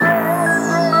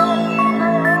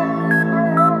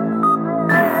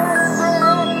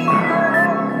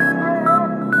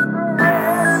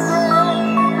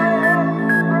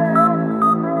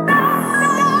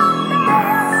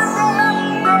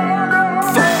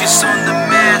Focus on the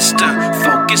master,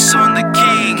 focus on the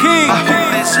king. My hope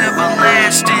is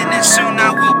everlasting, and soon I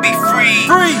will be free.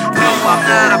 No, I'm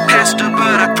not a pastor,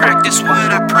 but I practice what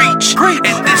I preach.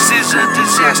 And this is a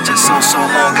disaster, so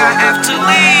long I have to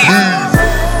leave.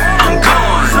 I'm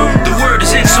gone, the word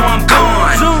is in, so I'm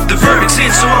gone. The verdict's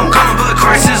in, so I'm gone, but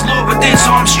Christ is Lord within,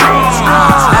 so I'm strong.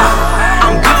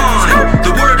 I'm gone, the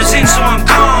word is in, so I'm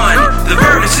gone. The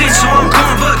verdict's in, so I'm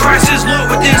gone, but Christ is Lord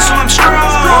within, so I'm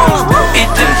strong. It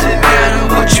doesn't matter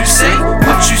what you say,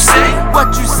 what you say,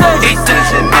 what you say. It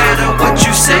doesn't matter what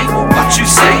you say, what you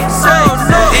say.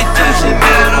 It doesn't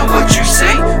matter what you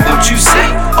say, what you say.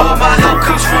 All my help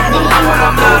comes from the Lord.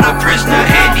 I'm not a prisoner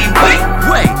anyway.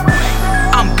 Wait,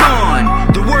 I'm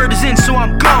gone. The word is in, so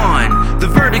I'm gone. The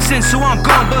verdict's in, so I'm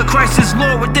gone, but Christ is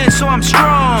Lord within, so I'm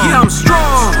strong. Yeah, I'm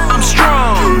strong. I'm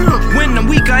strong. When I'm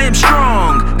weak, I am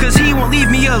strong. Cause he won't leave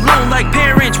me alone like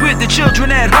parents with the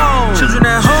children at home. Children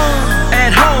at home.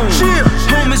 At home.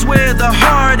 Home is where the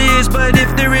heart is, but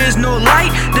if there is no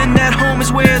light, then that home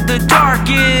is where the dark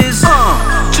is.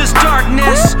 Just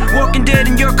darkness, walking dead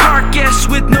in your carcass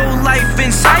with no life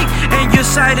in sight, and your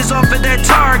sight is off of that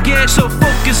target. So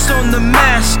focus on the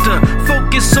master,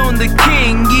 focus on the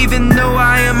king. Even though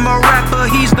I am a rapper,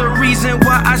 he's the reason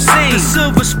why I sing. The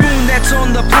silver spoon that's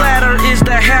on the platter is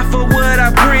the half of what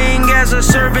I bring as a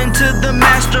servant to the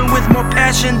master with more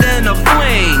passion than a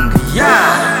fling. Yeah,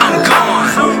 I'm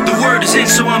gone, the word is in,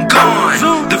 so I'm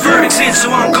gone. The verdict's in,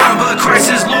 so I'm gone, but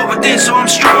Christ is Lord within, so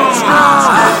I'm strong.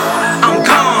 I'm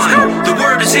gone, the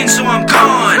word is in, so I'm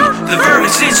gone. The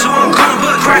verdict's in, so I'm gone,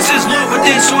 but Christ is Lord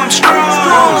within, so I'm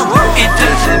strong. It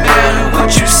doesn't matter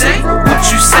what you say, what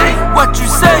you say, what you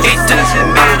say. It doesn't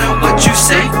matter what you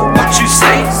say, what you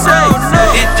say.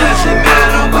 It doesn't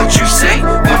matter what you say,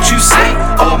 what you say.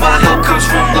 All my help comes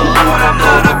from the Lord. I'm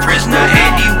not a prisoner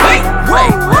anyway.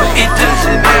 It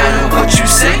doesn't matter what you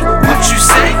say, what you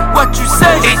say, what you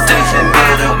say. It doesn't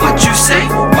matter what you say,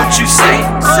 what you say.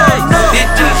 It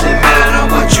doesn't matter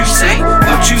what you say,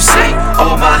 what you say.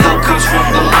 All my help comes from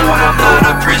the Lord. I'm not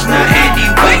a prisoner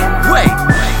anyway.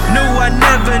 No, I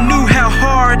never knew how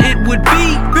hard it would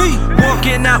be.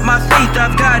 Walking out my faith,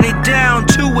 I've got it down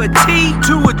to a T.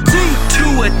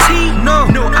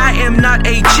 No, I am not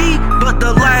a G, but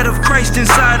the light of Christ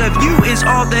inside of you is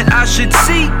all that I should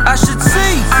see. I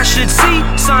should see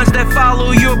signs that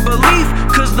follow your belief.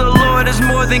 Cause the Lord is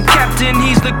more than captain,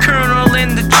 he's the colonel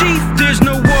and the chief. There's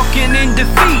no walking in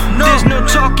defeat, there's no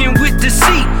talking with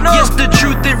deceit. Yes, the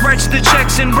truth, it writes the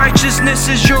checks, and righteousness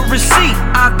is your receipt.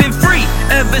 I've been free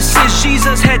ever since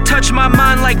Jesus had touched my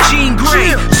mind like Jean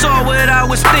Grey. Saw what I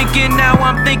was thinking, now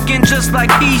I'm thinking just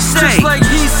like he say.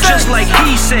 Just like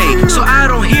he say. So I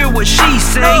don't hear what she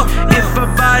say. If her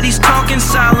body's talking,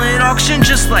 silent auction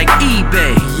just like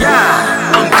eBay.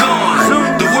 Yeah, I'm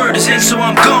gone, the word is in, so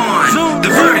I'm gone. The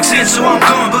verdict's in, so I'm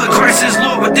gone, but Christ is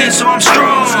Lord within, so I'm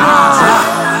strong.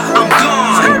 I'm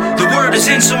gone, the word is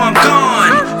in, so I'm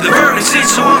gone. The verdict's in,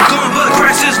 so I'm gone, but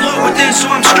Christ is Lord within, so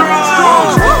I'm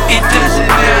strong. It doesn't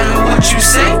matter what you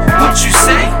say, what you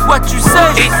say, what you say.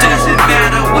 It doesn't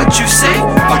matter what you say,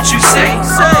 what you say.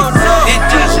 It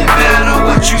doesn't matter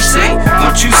what you say,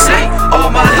 what you say.